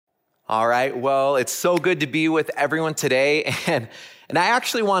All right, well, it's so good to be with everyone today. And I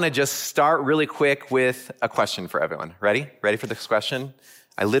actually want to just start really quick with a question for everyone. Ready? Ready for this question?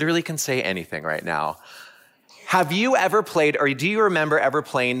 I literally can say anything right now. Have you ever played, or do you remember ever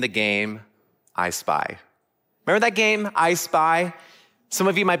playing the game I Spy? Remember that game, I Spy? Some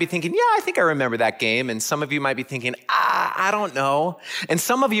of you might be thinking, yeah, I think I remember that game. And some of you might be thinking, I don't know. And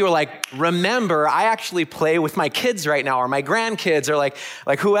some of you are like, remember, I actually play with my kids right now, or my grandkids, or like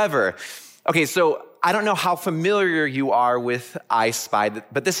whoever. Okay, so I don't know how familiar you are with I Spy,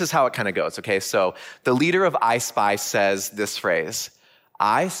 but this is how it kind of goes, okay? So the leader of I Spy says this phrase,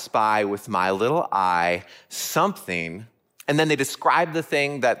 I spy with my little eye something, and then they describe the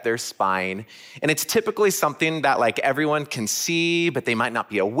thing that they're spying. And it's typically something that like everyone can see, but they might not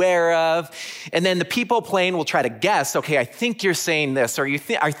be aware of. And then the people playing will try to guess, okay, I think you're saying this, or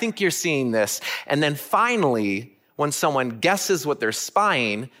I think you're seeing this. And then finally, when someone guesses what they're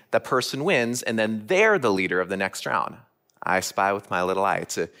spying, the person wins, and then they're the leader of the next round. I spy with my little eye.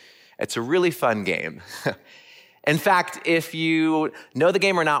 It's a really fun game. In fact, if you know the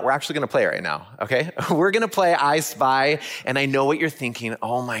game or not, we're actually going to play right now, okay? We're going to play I Spy, and I know what you're thinking.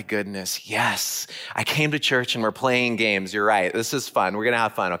 Oh my goodness, yes. I came to church and we're playing games. You're right. This is fun. We're going to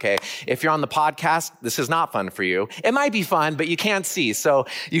have fun, okay? If you're on the podcast, this is not fun for you. It might be fun, but you can't see. So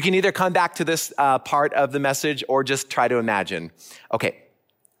you can either come back to this part of the message or just try to imagine. Okay,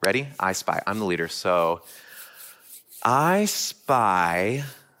 ready? I Spy. I'm the leader. So I spy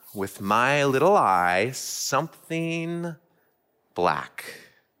with my little eye, something black.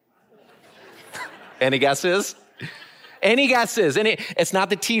 Any guesses? Any guesses? It's not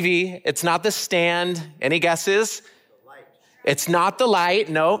the TV. It's not the stand. Any guesses? It's not the light.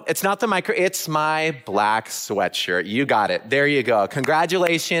 No, it's not the micro. It's my black sweatshirt. You got it. There you go.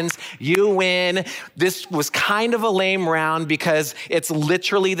 Congratulations. You win. This was kind of a lame round because it's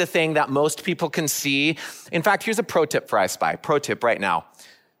literally the thing that most people can see. In fact, here's a pro tip for I Spy. Pro tip right now.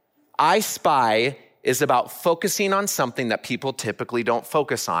 I Spy is about focusing on something that people typically don't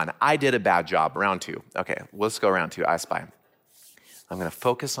focus on. I did a bad job. Round two. Okay, let's go round two. I Spy. I'm going to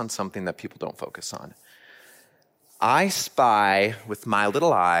focus on something that people don't focus on. I spy with my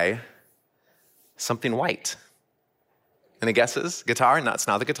little eye something white. Any guesses? Guitar? No, it's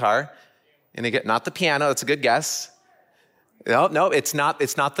not the guitar. Not the piano. That's a good guess. No, it's not.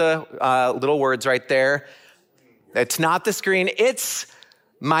 It's not the little words right there. It's not the screen. It's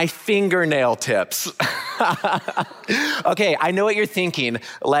my fingernail tips. Okay, I know what you're thinking.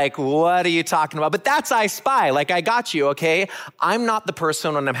 Like, what are you talking about? But that's I Spy. Like, I got you, okay? I'm not the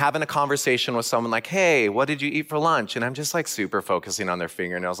person when I'm having a conversation with someone like, hey, what did you eat for lunch? And I'm just like super focusing on their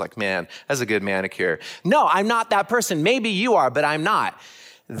fingernails. Like, man, that's a good manicure. No, I'm not that person. Maybe you are, but I'm not.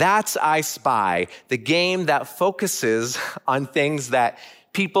 That's I Spy, the game that focuses on things that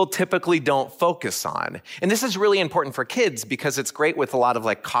people typically don't focus on. And this is really important for kids because it's great with a lot of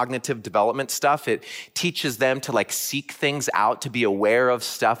like cognitive development stuff. It teaches them to like seek things out, to be aware of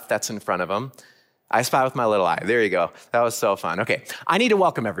stuff that's in front of them. I spy with my little eye. There you go. That was so fun. Okay, I need to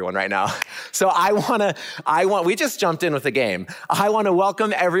welcome everyone right now. So we just jumped in with the game. I want to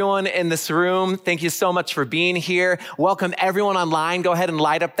welcome everyone in this room. Thank you so much for being here. Welcome everyone online. Go ahead and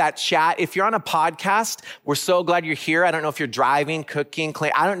light up that chat. If you're on a podcast, we're so glad you're here. I don't know if you're driving, cooking,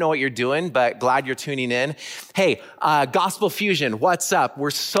 cleaning. I don't know what you're doing, but glad you're tuning in. Hey, Gospel Fusion, what's up?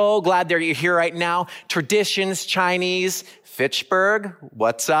 We're so glad that you're here right now. Traditions, Chinese, Fitchburg,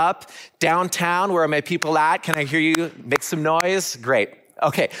 what's up? Downtown, where are my people at? Can I hear you make some noise? Great.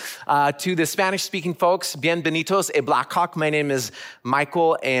 Okay, to the Spanish-speaking folks, bienvenidos a Blackhawk. My name is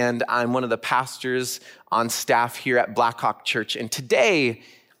Michael, and I'm one of the pastors on staff here at Blackhawk Church. And today,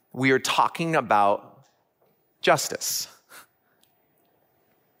 we are talking about justice.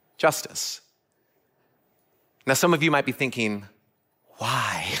 Justice. Now, some of you might be thinking,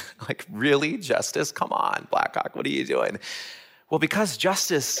 why? Like, really? Justice? Come on, Blackhawk, what are you doing? Well, because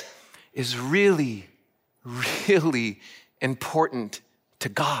justice is really, really important to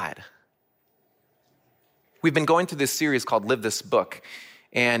God. We've been going through this series called Live This Book.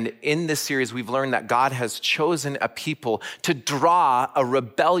 And in this series, we've learned that God has chosen a people to draw a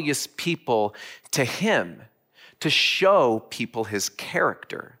rebellious people to him, to show people his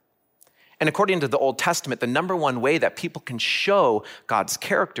character. And according to the Old Testament, the number one way that people can show God's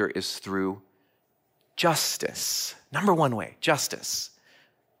character is through justice. Number one way, justice.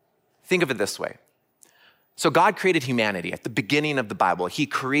 Think of it this way. So God created humanity at the beginning of the Bible. He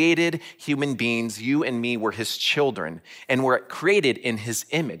created human beings. You and me were his children, and we're created in his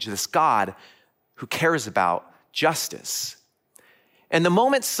image, this God who cares about justice. And the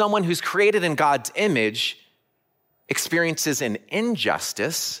moment someone who's created in God's image experiences an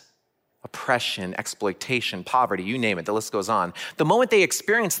injustice, oppression, exploitation, poverty, you name it, the list goes on. The moment they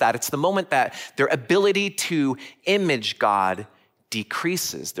experience that, it's the moment that their ability to image God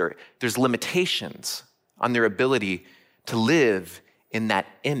decreases. There's limitations on their ability to live in that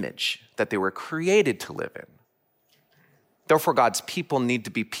image that they were created to live in. Therefore, God's people need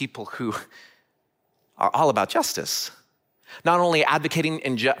to be people who are all about justice. Not only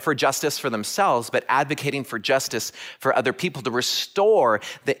advocating for justice for themselves, but advocating for justice for other people to restore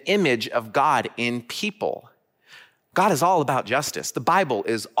the image of God in people. God is all about justice. The Bible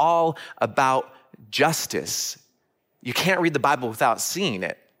is all about justice. You can't read the Bible without seeing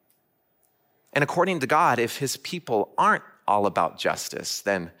it. And according to God, if his people aren't all about justice,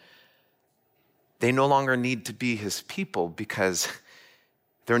 then they no longer need to be his people because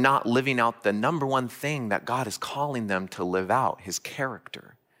they're not living out the number one thing that God is calling them to live out, his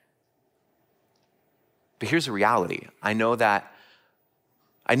character. But here's the reality. I know that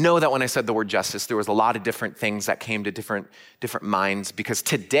when I said the word justice, there was a lot of different things that came to different minds because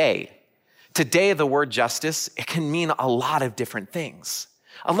today, the word justice, it can mean a lot of different things.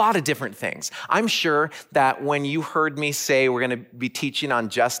 A lot of different things. I'm sure that when you heard me say we're going to be teaching on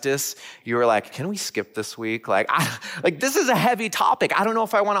justice, you were like, can we skip this week? Like this is a heavy topic. I don't know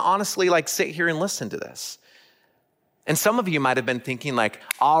if I want to honestly sit here and listen to this. And some of you might have been thinking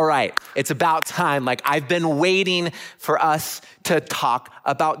all right, it's about time. I've been waiting for us to talk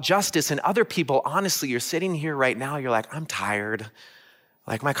about justice. And other people, honestly, you're sitting here right now, you're like, I'm tired.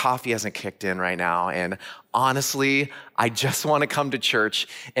 My coffee hasn't kicked in right now. And honestly, I just want to come to church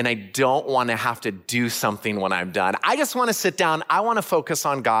and I don't want to have to do something when I'm done. I just want to sit down. I want to focus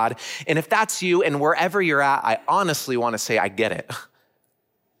on God. And if that's you and wherever you're at, I honestly want to say, I get it.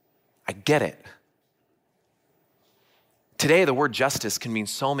 I get it. Today, the word justice can mean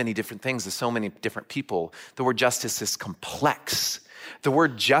so many different things to so many different people. The word justice is complex. The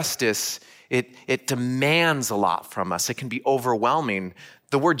word justice, it demands a lot from us. It can be overwhelming.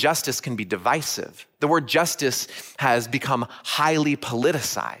 The word justice can be divisive. The word justice has become highly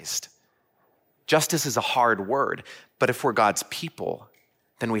politicized. Justice is a hard word, but if we're God's people,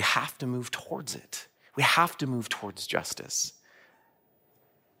 then we have to move towards it. We have to move towards justice.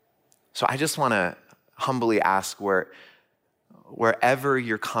 So I just want to humbly ask wherever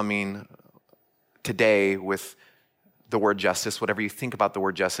you're coming today with the word justice, whatever you think about the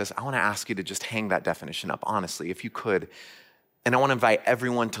word justice, I want to ask you to just hang that definition up, honestly, if you could. And I want to invite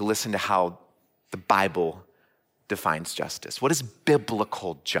everyone to listen to how the Bible defines justice. What is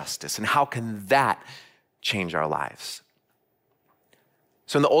biblical justice, and how can that change our lives?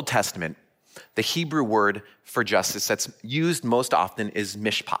 So in the Old Testament, the Hebrew word for justice that's used most often is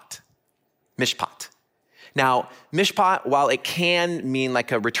mishpat. Mishpat. Now, mishpat, while it can mean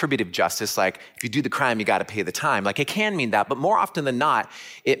a retributive justice, if you do the crime, you got to pay the time, it can mean that, but more often than not,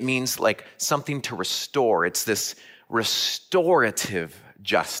 it means something to restore. It's this restorative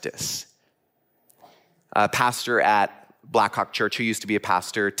justice. A pastor at Blackhawk Church, who used to be a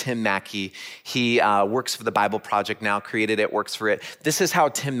pastor, Tim Mackey, he works for the Bible Project now, created it, works for it. This is how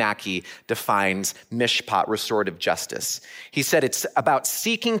Tim Mackey defines mishpat, restorative justice. He said it's about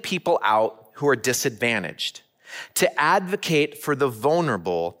seeking people out who are disadvantaged, to advocate for the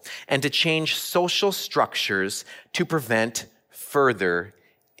vulnerable, and to change social structures to prevent further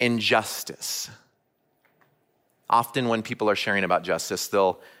injustice. Often when people are sharing about justice,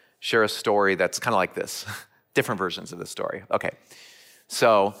 they'll share a story that's kind of like this, different versions of the story. Okay,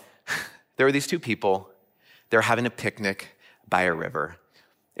 so there were these two people. They're having a picnic by a river.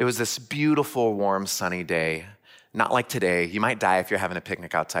 It was this beautiful, warm, sunny day. Not like today. You might die if you're having a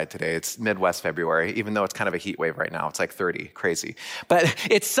picnic outside today. It's Midwest February, even though it's kind of a heat wave right now. It's 30, crazy. But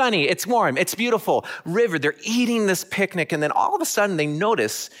it's sunny, it's warm, it's beautiful. River, they're eating this picnic, and then all of a sudden they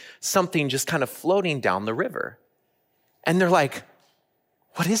notice something just kind of floating down the river. And they're like,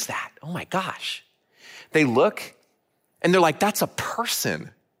 what is that? Oh my gosh. They look, and they're like, that's a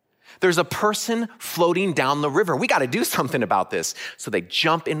person. There's a person floating down the river. We got to do something about this. So they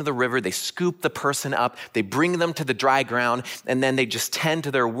jump into the river, they scoop the person up, they bring them to the dry ground, and then they just tend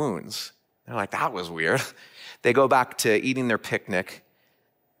to their wounds. They're like, that was weird. They go back to eating their picnic,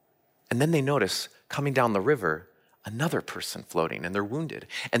 and then they notice coming down the river, another person floating, and they're wounded.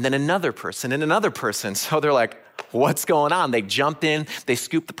 And then another person and another person. So they're like, what's going on? They jump in, they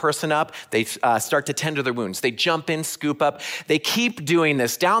scoop the person up, they start to tend to their wounds. They jump in, scoop up. They keep doing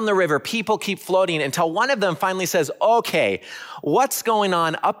this down the river. People keep floating until one of them finally says, okay, what's going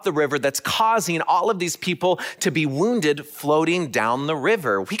on up the river that's causing all of these people to be wounded floating down the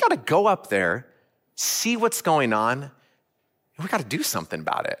river? We got to go up there, see what's going on, and we got to do something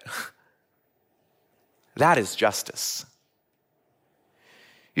about it. That is justice.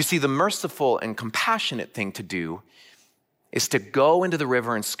 You see, the merciful and compassionate thing to do is to go into the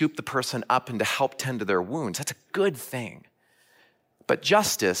river and scoop the person up and to help tend to their wounds. That's a good thing. But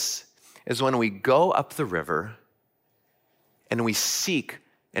justice is when we go up the river and we seek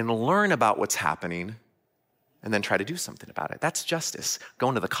and learn about what's happening and then try to do something about it. That's justice,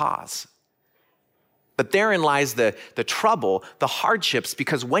 going to the cause. But therein lies the trouble, the hardships,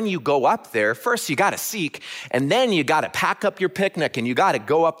 because when you go up there, first you gotta seek, and then you gotta pack up your picnic and you gotta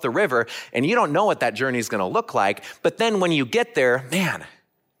go up the river, and you don't know what that journey is gonna look like. But then when you get there, man,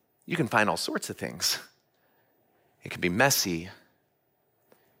 you can find all sorts of things. It can be messy.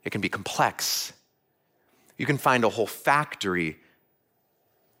 It can be complex. You can find a whole factory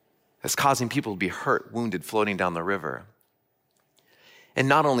that's causing people to be hurt, wounded, floating down the river. And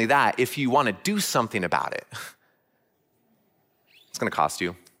not only that, if you want to do something about it, it's going to cost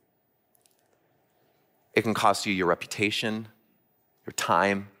you. It can cost you your reputation, your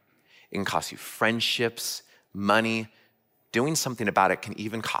time. It can cost you friendships, money. Doing something about it can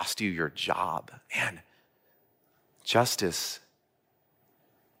even cost you your job. Man, justice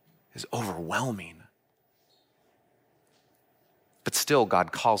is overwhelming. But still,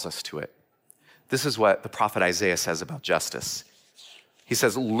 God calls us to it. This is what the prophet Isaiah says about justice. He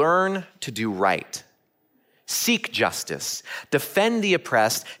says, learn to do right. Seek justice. Defend the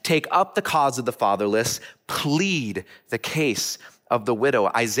oppressed. Take up the cause of the fatherless. Plead the case of the widow.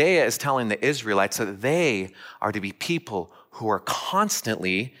 Isaiah is telling the Israelites that they are to be people who are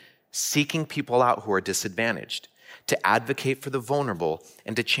constantly seeking people out who are disadvantaged, to advocate for the vulnerable,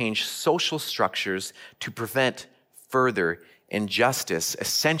 and to change social structures to prevent further injustice.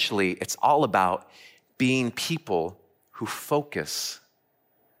 Essentially, it's all about being people who focus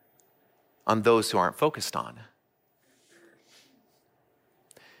on those who aren't focused on.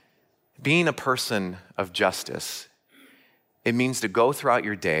 Being a person of justice, it means to go throughout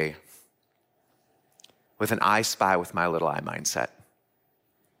your day with an I spy with my little eye mindset.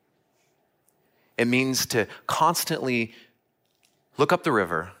 It means to constantly look up the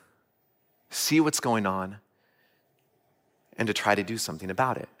river, see what's going on, and to try to do something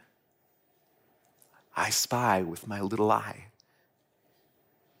about it. I spy with my little eye.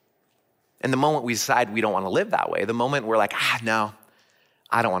 And the moment we decide we don't want to live that way, the moment we're like, no,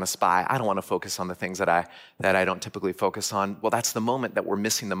 I don't want to spy. I don't want to focus on the things that I don't typically focus on. Well, that's the moment that we're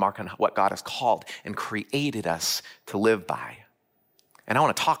missing the mark on what God has called and created us to live by. And I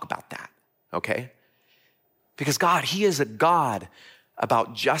want to talk about that, okay? Because God, He is a God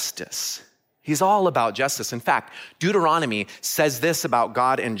about justice. He's all about justice. In fact, Deuteronomy says this about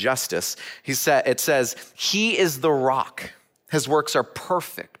God and justice. It says, He is the rock. His works are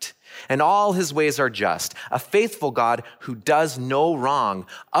perfect, and all His ways are just. A faithful God who does no wrong,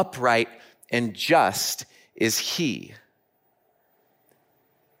 upright and just is He.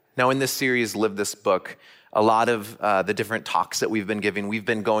 Now, in this series, Live This Book, a lot of the different talks that we've been giving, we've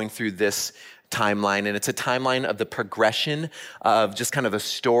been going through this timeline, and it's a timeline of the progression of just kind of the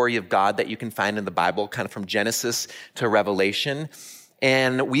story of God that you can find in the Bible, kind of from Genesis to Revelation.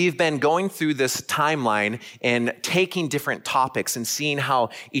 And we've been going through this timeline and taking different topics and seeing how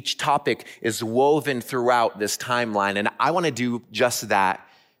each topic is woven throughout this timeline. And I want to do just that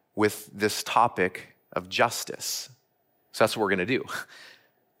with this topic of justice. So that's what we're going to do.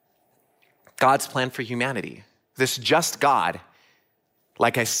 God's plan for humanity. This just God,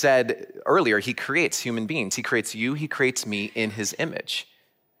 like I said earlier, He creates human beings. He creates you, He creates me in His image.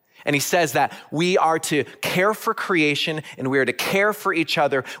 And He says that we are to care for creation and we are to care for each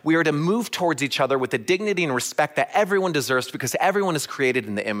other. We are to move towards each other with the dignity and respect that everyone deserves because everyone is created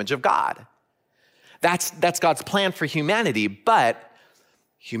in the image of God. That's God's plan for humanity, but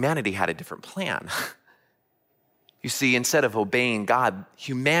humanity had a different plan. You see, instead of obeying God,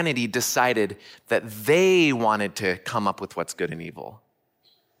 humanity decided that they wanted to come up with what's good and evil.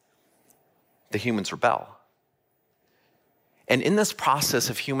 The humans rebel. And in this process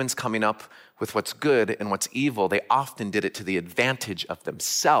of humans coming up with what's good and what's evil, they often did it to the advantage of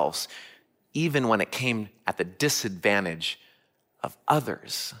themselves, even when it came at the disadvantage of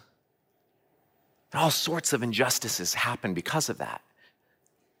others. And all sorts of injustices happen because of that.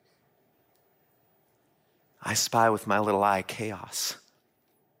 I spy with my little eye chaos.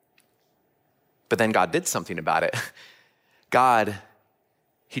 But then God did something about it. God,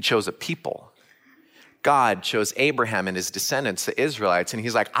 He chose a people. God chose Abraham and his descendants, the Israelites, and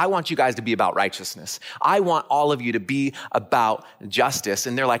He's like, I want you guys to be about righteousness. I want all of you to be about justice.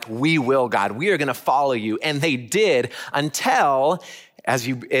 And they're like, we will, God. We are going to follow you. And they did until, as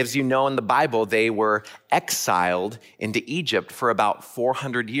you know in the Bible, they were exiled into Egypt for about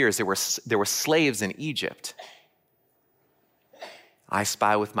 400 years. There were slaves in Egypt. I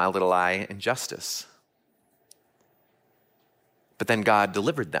spy with my little eye injustice. But then God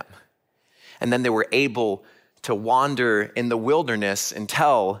delivered them. And then they were able to wander in the wilderness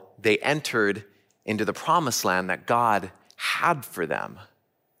until they entered into the promised land that God had for them.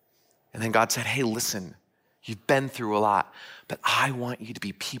 And then God said, hey, listen, you've been through a lot, but I want you to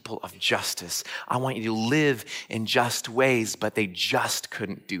be people of justice. I want you to live in just ways, but they just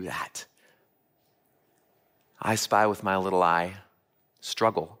couldn't do that. I spy with my little eye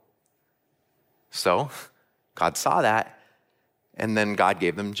struggle. So God saw that, and then God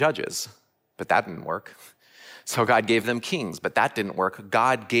gave them judges, but that didn't work. So God gave them kings, but that didn't work.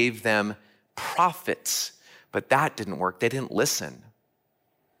 God gave them prophets, but that didn't work. They didn't listen.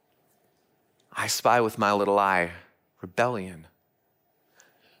 I spy with my little eye rebellion.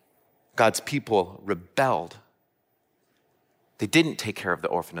 God's people rebelled. They didn't take care of the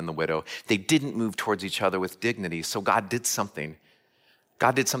orphan and the widow. They didn't move towards each other with dignity. So God did something.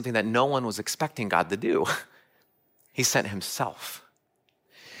 God did something that no one was expecting God to do. He sent himself.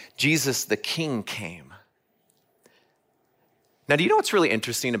 Jesus the King came. Now, do you know what's really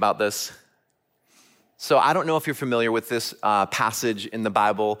interesting about this? So I don't know if you're familiar with this passage in the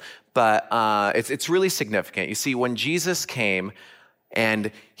Bible, but it's really significant. You see, when Jesus came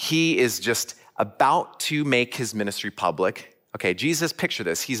and he is just about to make his ministry public, okay, Jesus, picture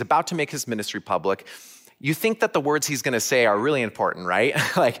this. He's about to make his ministry public. You think that the words he's going to say are really important, right?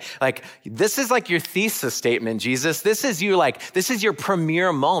 like this is like your thesis statement, Jesus. This is your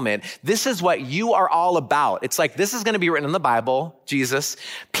premier moment. This is what you are all about. It's like, this is going to be written in the Bible, Jesus.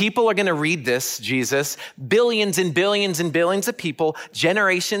 People are going to read this, Jesus. Billions and billions and billions of people,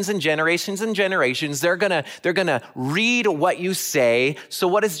 generations and generations and generations. They're going to read what you say. So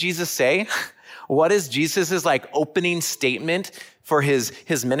what does Jesus say? What is Jesus's opening statement for his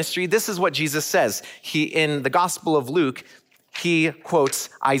ministry? This is what Jesus says. In the Gospel of Luke, he quotes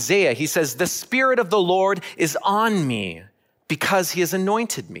Isaiah. He says, "The Spirit of the Lord is on me because he has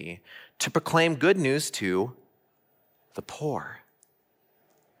anointed me to proclaim good news to the poor.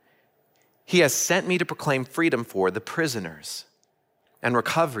 He has sent me to proclaim freedom for the prisoners and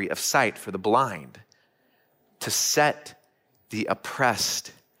recovery of sight for the blind, to set the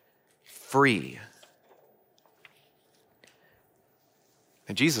oppressed free."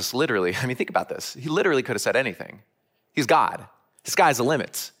 And Jesus literally, think about this. He literally could have said anything. He's God. The sky's the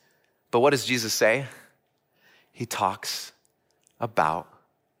limit. But what does Jesus say? He talks about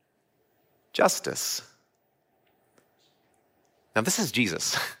justice. Now, this is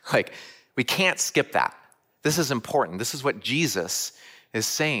Jesus. We can't skip that. This is important. This is what Jesus is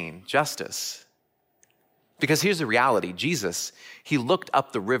saying, justice. Because here's the reality. Jesus, he looked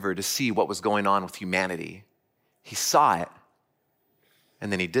up the river to see what was going on with humanity. He saw it,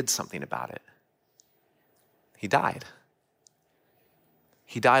 and then he did something about it. He died.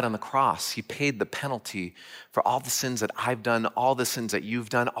 He died on the cross. He paid the penalty for all the sins that I've done, all the sins that you've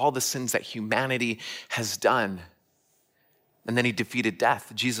done, all the sins that humanity has done. And then he defeated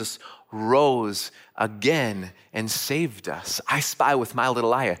death. Jesus rose again and saved us. I spy with my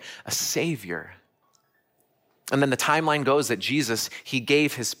little eye a savior. And then the timeline goes that Jesus, he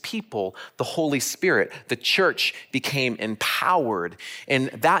gave his people the Holy Spirit. The church became empowered. And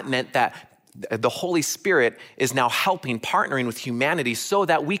that meant that the Holy Spirit is now partnering with humanity so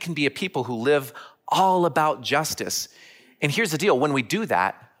that we can be a people who live all about justice. And here's the deal. When we do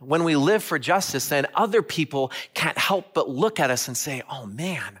that, when we live for justice, then other people can't help but look at us and say, oh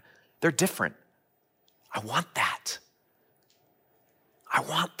man, they're different. I want that. I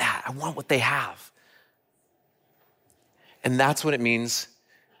want that. I want what they have. And that's what it means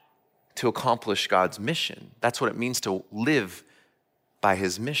to accomplish God's mission. That's what it means to live by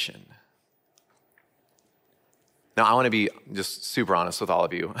his mission. Now, I want to be just super honest with all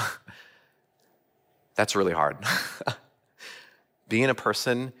of you. That's really hard. Being a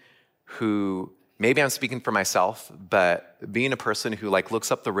person who, maybe I'm speaking for myself, but being a person who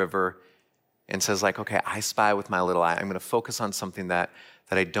looks up the river and says okay, I spy with my little eye. I'm going to focus on something that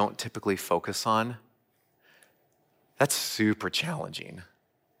I don't typically focus on. That's super challenging.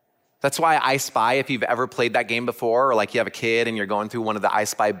 That's why I Spy, if you've ever played that game before, or you have a kid and you're going through one of the I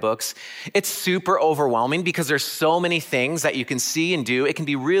Spy books, it's super overwhelming because there's so many things that you can see and do. It can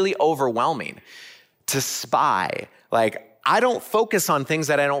be really overwhelming to spy. I don't focus on things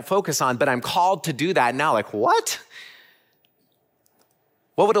that I don't focus on, but I'm called to do that now. What?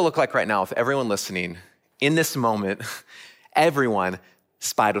 What would it look like right now if everyone listening in this moment, everyone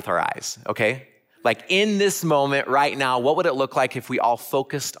spied with our eyes, okay? In this moment right now, what would it look like if we all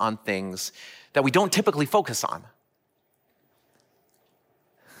focused on things that we don't typically focus on?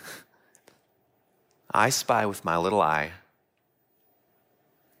 I spy with my little eye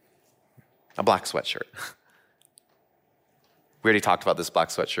A black sweatshirt. We already talked about this black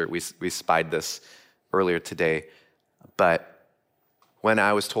sweatshirt. We spied this earlier today. But when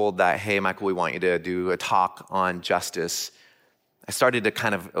I was told that, hey, Michael, we want you to do a talk on justice, I started to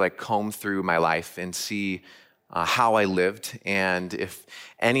kind of like comb through my life and see how I lived, and if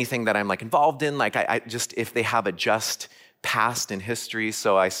anything that I'm like involved in, like I just, if they have a just past in history.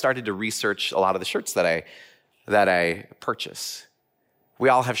 So I started to research a lot of the shirts that I purchase. We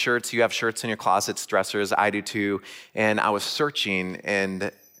all have shirts. You have shirts in your closets, dressers. I do too. And I was searching,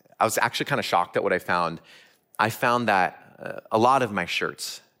 and I was actually kind of shocked at what I found. I found that a lot of my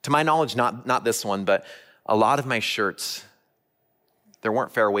shirts, to my knowledge, not this one, but a lot of my shirts, there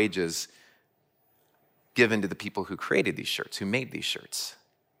weren't fair wages given to the people who created these shirts, who made these shirts.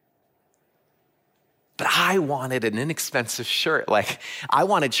 But I wanted an inexpensive shirt. Like, I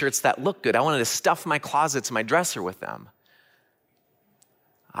wanted shirts that looked good. I wanted to stuff my closets, my dresser with them.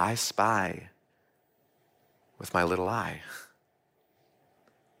 I spy with my little eye.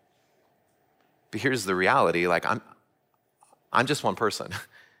 But here's the reality, like I'm just one person.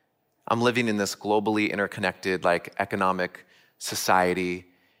 I'm living in this globally interconnected, like, economic society.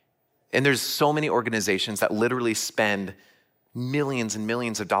 And there's so many organizations that literally spend millions and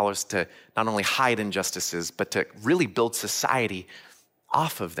millions of dollars to not only hide injustices, but to really build society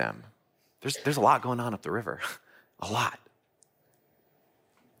off of them. There's a lot going on up the river, a lot.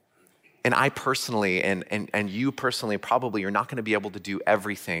 And I personally, and you personally, probably are not going to be able to do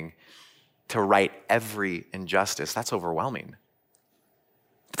everything to right every injustice. That's overwhelming.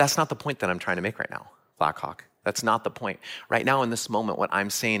 But that's not the point that I'm trying to make right now, Blackhawk. That's not the point. Right now in this moment, what I'm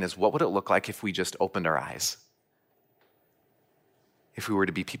saying is, what would it look like if we just opened our eyes? If we were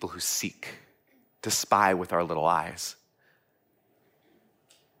to be people who seek, to spy with our little eyes.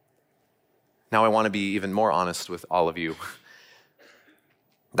 Now I want to be even more honest with all of you.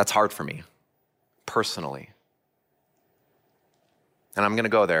 That's hard for me, personally. And I'm going to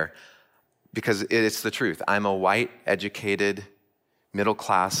go there because it's the truth. I'm a white, educated,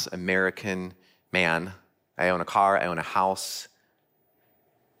 middle-class American man. I own a car, I own a house.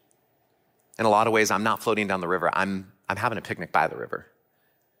 In a lot of ways, I'm not floating down the river. I'm having a picnic by the river.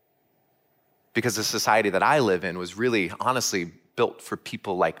 Because the society that I live in was really, honestly, built for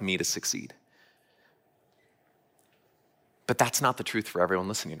people like me to succeed. But that's not the truth for everyone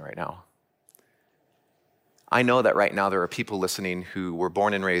listening right now. I know that right now there are people listening who were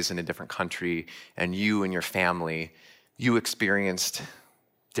born and raised in a different country, and you and your family, you experienced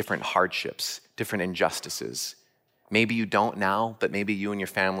different hardships, different injustices. Maybe you don't now, but maybe you and your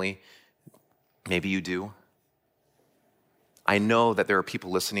family, maybe you do. I know that there are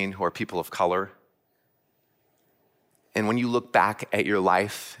people listening who are people of color. And when you look back at your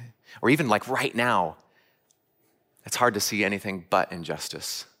life, or even like right now, it's hard to see anything but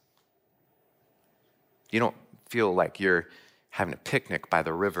injustice. You don't feel like you're having a picnic by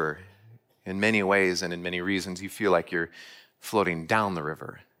the river. In many ways and in many reasons, you feel like you're floating down the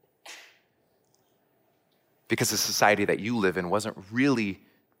river. Because the society that you live in wasn't really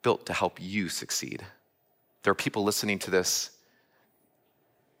built to help you succeed. There are people listening to this.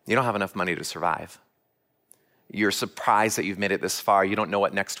 You don't have enough money to survive. You're surprised that you've made it this far. You don't know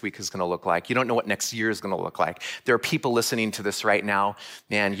what next week is going to look like. You don't know what next year is going to look like. There are people listening to this right now.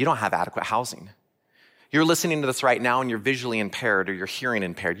 Man, you don't have adequate housing. You're listening to this right now and you're visually impaired or you're hearing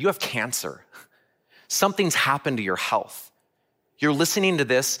impaired. You have cancer. Something's happened to your health. You're listening to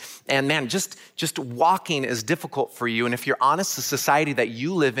this and man, just walking is difficult for you. And if you're honest, the society that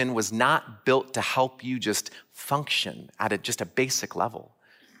you live in was not built to help you just function at just a basic level.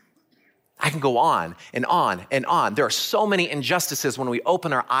 I can go on and on and on. There are so many injustices when we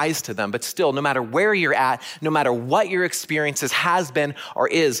open our eyes to them, but still, no matter where you're at, no matter what your experiences has been or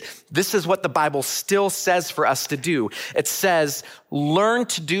is, this is what the Bible still says for us to do. It says, learn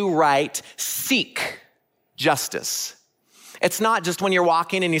to do right, seek justice. It's not just when you're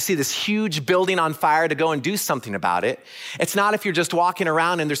walking and you see this huge building on fire to go and do something about it. It's not if you're just walking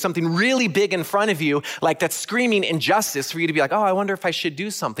around and there's something really big in front of you, like that's screaming injustice for you to be like, oh, I wonder if I should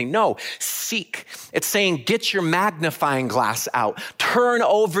do something. No, seek. It's saying, get your magnifying glass out. Turn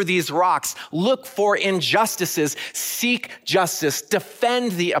over these rocks. Look for injustices. Seek justice.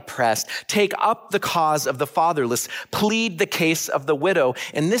 Defend the oppressed. Take up the cause of the fatherless. Plead the case of the widow.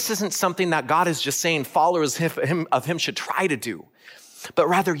 And this isn't something that God is just saying followers of him should try to do, but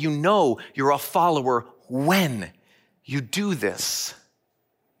rather you know you're a follower when you do this.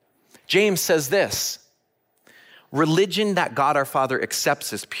 James says this, religion that God our Father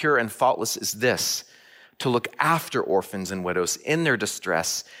accepts as pure and faultless is this, to look after orphans and widows in their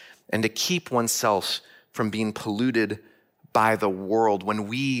distress and to keep oneself from being polluted by the world. When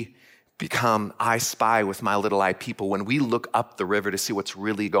we become I Spy with My Little Eye people, when we look up the river to see what's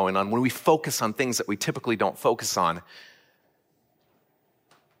really going on, when we focus on things that we typically don't focus on,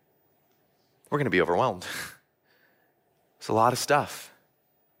 we're going to be overwhelmed. It's a lot of stuff.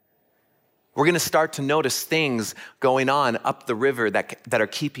 We're going to start to notice things going on up the river that are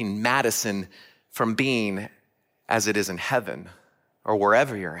keeping Madison from being as it is in heaven or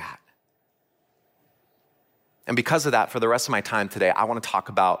wherever you're at. And because of that, for the rest of my time today, I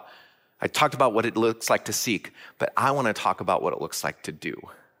talked about what it looks like to seek, but I want to talk about what it looks like to do,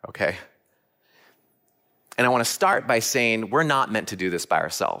 okay? And I want to start by saying we're not meant to do this by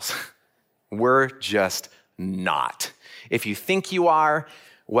ourselves. We're just not. If you think you are,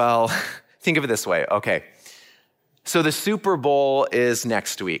 well, think of it this way, okay? So the Super Bowl is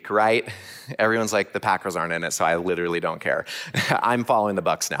next week, right? Everyone's like, the Packers aren't in it, so I literally don't care. I'm following the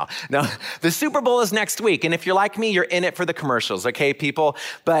Bucks now. No, the Super Bowl is next week, and if you're like me, you're in it for the commercials, okay, people?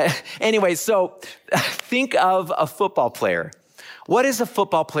 But anyway, so think of a football player. What is a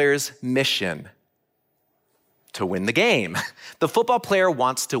football player's mission? To win the game. The football player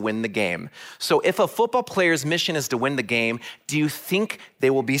wants to win the game. So if a football player's mission is to win the game, do you think they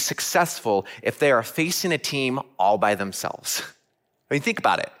will be successful if they are facing a team all by themselves? I mean, think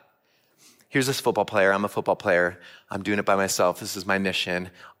about it. Here's this football player. I'm a football player. I'm doing it by myself. This is my mission,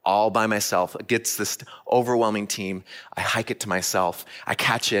 all by myself, against this overwhelming team. I hike it to myself. I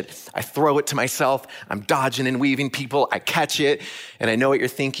catch it. I throw it to myself. I'm dodging and weaving people. I catch it. And I know what you're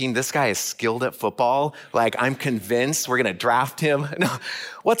thinking. This guy is skilled at football. Like, I'm convinced we're going to draft him. No,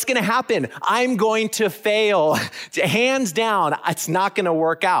 what's going to happen? I'm going to fail. Hands down, it's not going to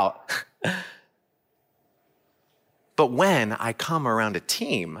work out. But when I come around a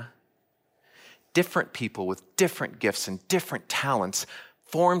team, different people with different gifts and different talents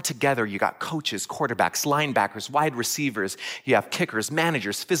form together. You got coaches, quarterbacks, linebackers, wide receivers. You have kickers,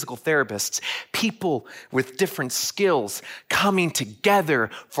 managers, physical therapists, people with different skills coming together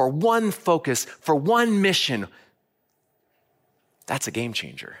for one focus, for one mission. That's a game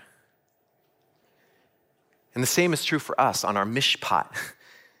changer. And the same is true for us on our Mishpat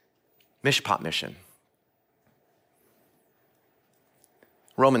mission.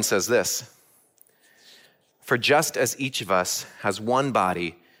 Romans says this: for just as each of us has one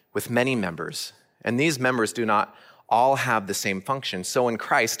body with many members, and these members do not all have the same function, so in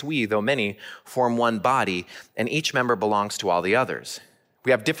Christ we, though many, form one body, and each member belongs to all the others.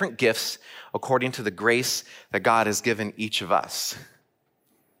 We have different gifts according to the grace that God has given each of us.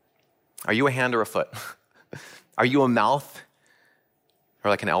 Are you a hand or a foot? Are you a mouth or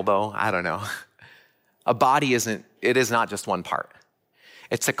like an elbow? I don't know. A body is not just one part.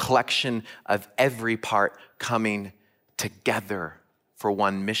 It's a collection of every part coming together for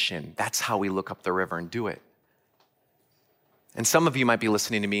one mission. That's how we look up the river and do it. And some of you might be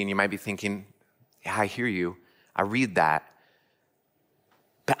listening to me and you might be thinking, yeah, I hear you. I read that.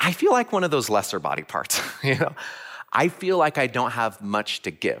 But I feel like one of those lesser body parts, you know? I feel like I don't have much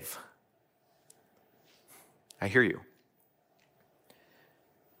to give. I hear you.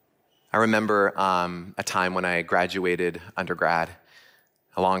 I remember a time when I graduated undergrad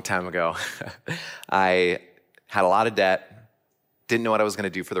a long time ago. I had a lot of debt, didn't know what I was going to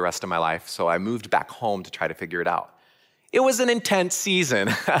do for the rest of my life, so I moved back home to try to figure it out. It was an intense season,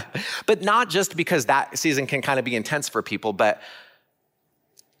 but not just because that season can kind of be intense for people, but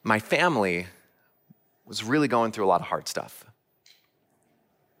my family was really going through a lot of hard stuff.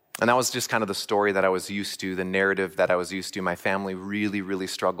 And that was just kind of the story that I was used to, the narrative that I was used to. My family really, really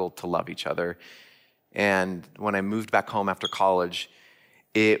struggled to love each other. And when I moved back home after college,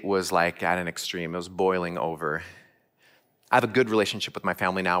 it was like at an extreme. It was boiling over. I have a good relationship with my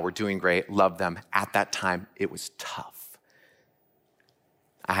family now. We're doing great, love them. At that time, it was tough.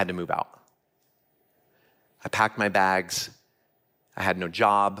 I had to move out. I packed my bags. I had no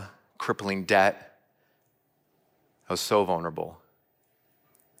job, crippling debt. I was so vulnerable.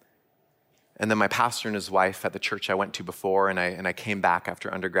 And then my pastor and his wife at the church I went to before, and I came back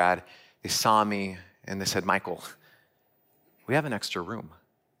after undergrad, they saw me and they said, Michael, we have an extra room.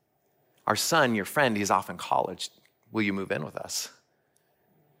 Our son, your friend, he's off in college. Will you move in with us?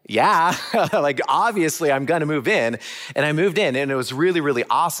 Yeah, like obviously I'm gonna move in. And I moved in and it was really, really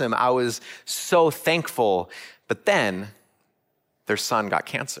awesome. I was so thankful. But then their son got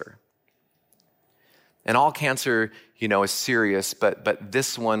cancer. And all cancer, is serious, but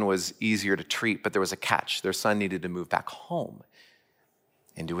this one was easier to treat, but there was a catch. Their son needed to move back home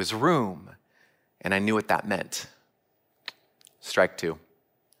into his room. And I knew what that meant. Strike two.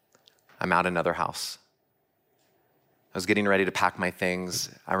 I'm out another house. I was getting ready to pack my things.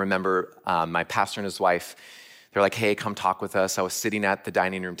 I remember my pastor and his wife, They're like, hey, come talk with us. I was sitting at the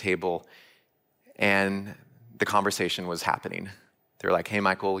dining room table and the conversation was happening. They're like, hey,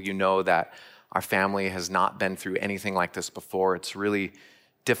 Michael, you know that our family has not been through anything like this before. It's really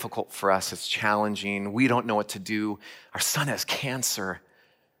difficult for us. It's challenging. We don't know what to do. Our son has cancer.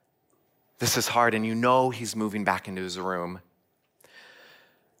 This is hard. And you know he's moving back into his room.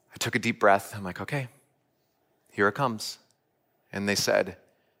 I took a deep breath. I'm like, okay, here it comes. And they said,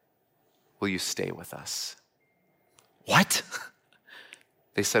 will you stay with us? What?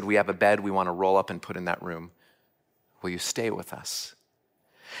 They said, we have a bed we want to roll up and put in that room. Will you stay with us?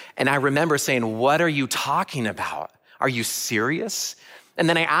 And I remember saying, what are you talking about? Are you serious? And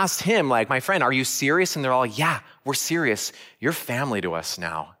then I asked him, like, my friend, are you serious? And they're all, yeah, we're serious. You're family to us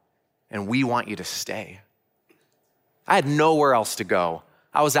now, and we want you to stay. I had nowhere else to go.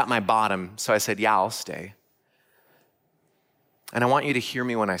 I was at my bottom, so I said, yeah, I'll stay. And I want you to hear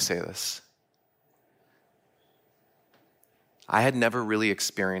me when I say this. I had never really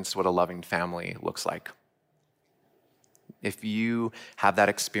experienced what a loving family looks like. If you have that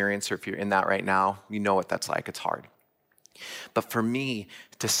experience or if you're in that right now, you know what that's like. It's hard. But for me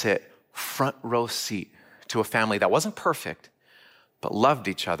to sit front row seat to a family that wasn't perfect, but loved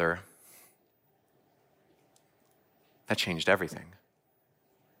each other, that changed everything.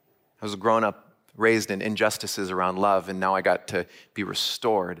 I was growing up, raised in injustices around love, and now I got to be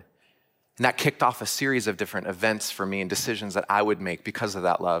restored. And that kicked off a series of different events for me and decisions that I would make because of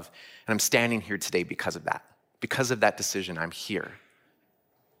that love. And I'm standing here today because of that. Because of that decision, I'm here.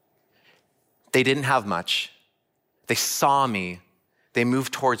 They didn't have much. They saw me. They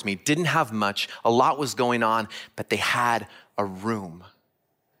moved towards me. Didn't have much. A lot was going on, but they had a room.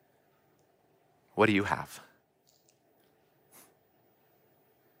 What do you have?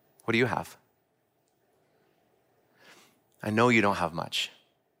 What do you have? I know you don't have much.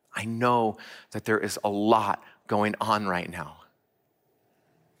 I know that there is a lot going on right now.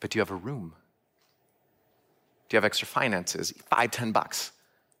 But do you have a room? Do you have extra finances? $5-10?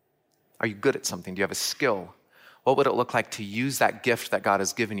 Are you good at something? Do you have a skill? What would it look like to use that gift that God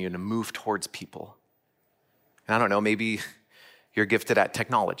has given you to move towards people? And I don't know, maybe you're gifted at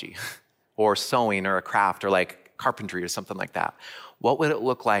technology or sewing or a craft or like carpentry or something like that. What would it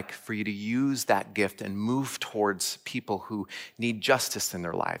look like for you to use that gift and move towards people who need justice in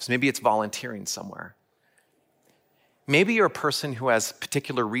their lives? Maybe it's volunteering somewhere. Maybe you're a person who has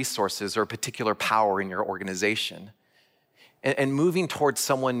particular resources or particular power in your organization. And moving towards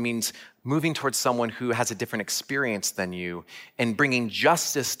someone means moving towards someone who has a different experience than you, and bringing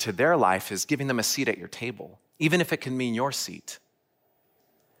justice to their life is giving them a seat at your table, even if it can mean your seat.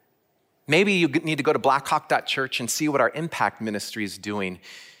 Maybe you need to go to blackhawk.church and see what our impact ministry is doing,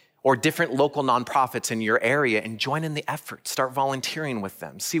 or different local nonprofits in your area, and join in the effort. Start volunteering with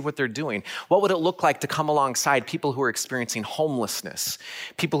them. See what they're doing. What would it look like to come alongside people who are experiencing homelessness,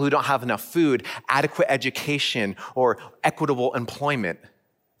 people who don't have enough food, adequate education, or equitable employment?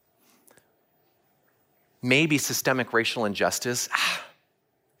 Maybe systemic racial injustice,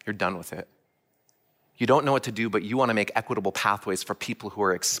 you're done with it. You don't know what to do, but you want to make equitable pathways for people who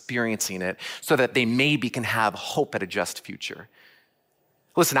are experiencing it so that they maybe can have hope at a just future.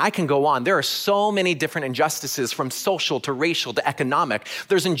 Listen, I can go on. There are so many different injustices, from social to racial to economic.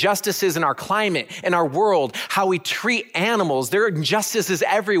 There's injustices in our climate, in our world, how we treat animals. There are injustices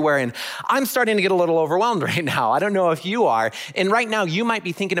everywhere. And I'm starting to get a little overwhelmed right now. I don't know if you are. And right now, you might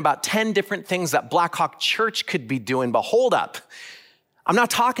be thinking about 10 different things that Blackhawk Church could be doing, but hold up. I'm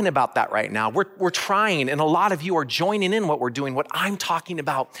not talking about that right now. We're trying, and a lot of you are joining in what we're doing. What I'm talking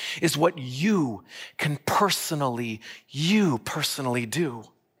about is what you can personally do.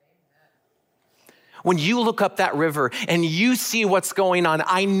 When you look up that river and you see what's going on,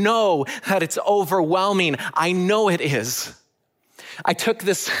 I know that it's overwhelming. I know it is. I took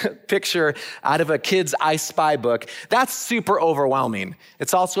this picture out of a kid's I Spy book. That's super overwhelming.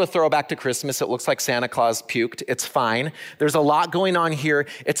 It's also a throwback to Christmas. It looks like Santa Claus puked. It's fine. There's a lot going on here.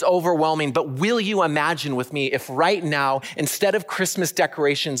 It's overwhelming. But will you imagine with me if right now, instead of Christmas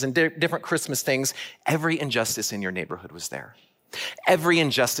decorations and different Christmas things, every injustice in your neighborhood was there? Every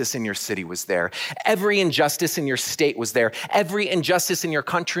injustice in your city was there. Every injustice in your state was there. Every injustice in your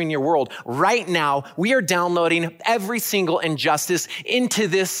country and your world. Right now, we are downloading every single injustice into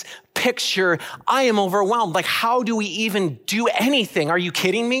this picture. I am overwhelmed. Like, how do we even do anything? Are you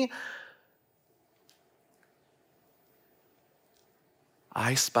kidding me?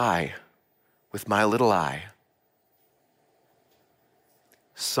 I spy with my little eye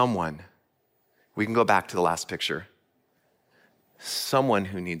someone. We can go back to the last picture. Someone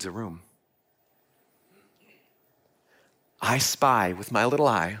who needs a room. I spy with my little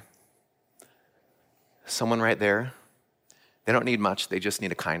eye Someone right there, they don't need much, they just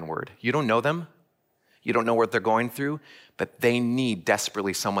need a kind word. You don't know them, you don't know what they're going through, but they need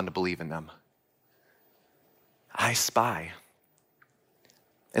desperately someone to believe in them. I spy.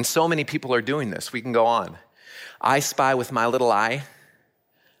 And so many people are doing this. We can go on. I spy with my little eye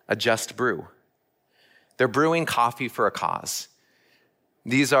a just brew. They're brewing coffee for a cause.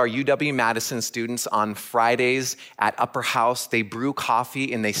 These are UW-Madison students on Fridays at Upper House. They brew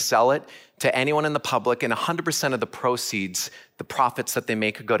coffee and they sell it to anyone in the public, and 100% of the proceeds, the profits that they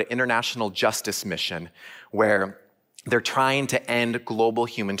make, go to International Justice Mission, where they're trying to end global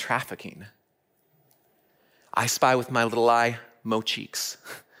human trafficking. I spy with my little eye Mo Cheeks.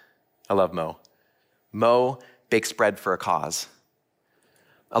 I love Mo. Mo bakes bread for a cause.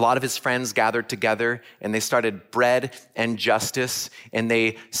 A lot of his friends gathered together and they started Bread and Justice, and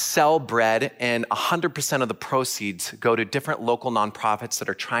they sell bread, and 100% of the proceeds go to different local nonprofits that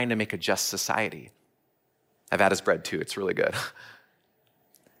are trying to make a just society. I've had his bread too, it's really good.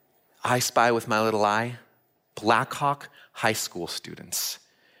 I spy with my little eye Blackhawk High School students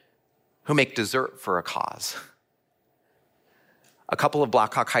who make dessert for a cause. A couple of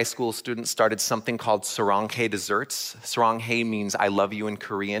Blackhawk High School students started something called Saranghae Desserts. Saranghae means I love you in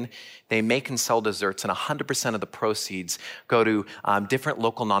Korean. They make and sell desserts, and 100% of the proceeds go to different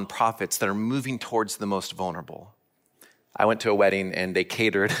local nonprofits that are moving towards the most vulnerable. I went to a wedding and they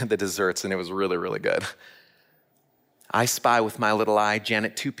catered the desserts, and it was really, really good. I spy with my little eye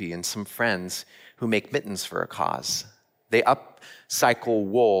Janet Tupy and some friends who make mittens for a cause. They upcycle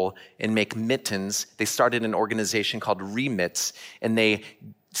wool and make mittens. They started an organization called Remits, and they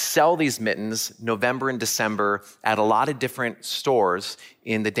sell these mittens November and December at a lot of different stores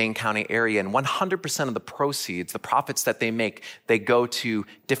in the Dane County area. And 100% of the proceeds, the profits that they make, they go to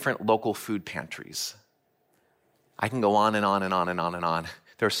different local food pantries. I can go on and on and on and on and on.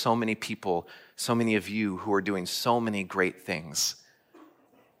 There are so many people, so many of you who are doing so many great things.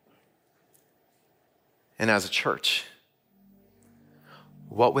 And as a church,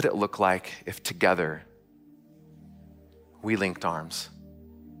 what would it look like if together we linked arms?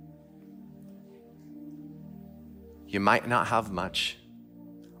 You might not have much.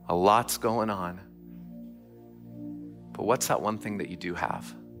 A lot's going on. But what's that one thing that you do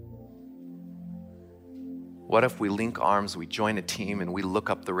have? What if we link arms, we join a team, and we look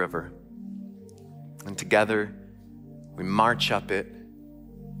up the river? And together, we march up it,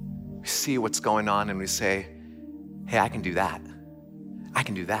 we see what's going on, and we say, hey, I can do that. I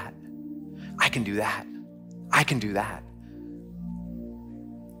can do that. I can do that. I can do that.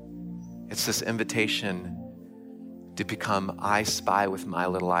 It's this invitation to become I spy with my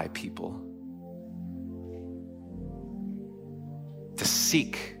little eye people. To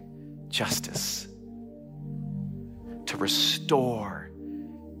seek justice. To restore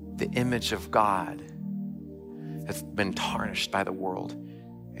the image of God that's been tarnished by the world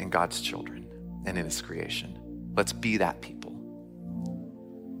and God's children and in his creation. Let's be that people.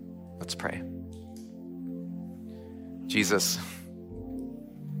 Let's pray. Jesus,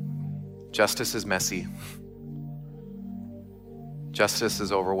 justice is messy. Justice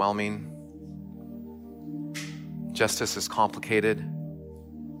is overwhelming. Justice is complicated.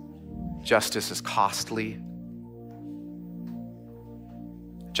 Justice is costly.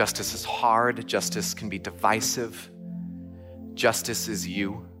 Justice is hard. Justice can be divisive. Justice is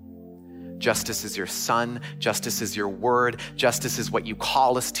you. Justice is your Son. Justice is your word. Justice is what you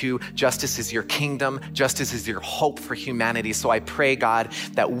call us to. Justice is your kingdom. Justice is your hope for humanity. So I pray, God,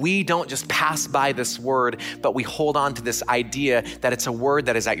 that we don't just pass by this word, but we hold on to this idea that it's a word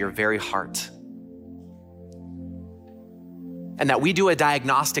that is at your very heart. And that we do a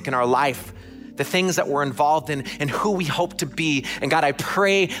diagnostic in our life, the things that we're involved in and who we hope to be. And God, I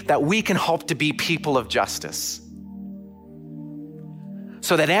pray that we can hope to be people of justice,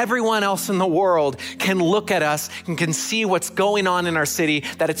 so that everyone else in the world can look at us and can see what's going on in our city,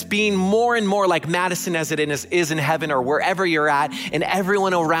 that it's being more and more like Madison as it is in heaven or wherever you're at, and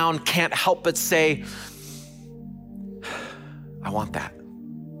everyone around can't help but say, I want that.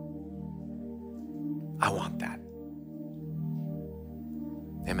 I want that.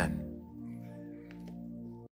 Amen.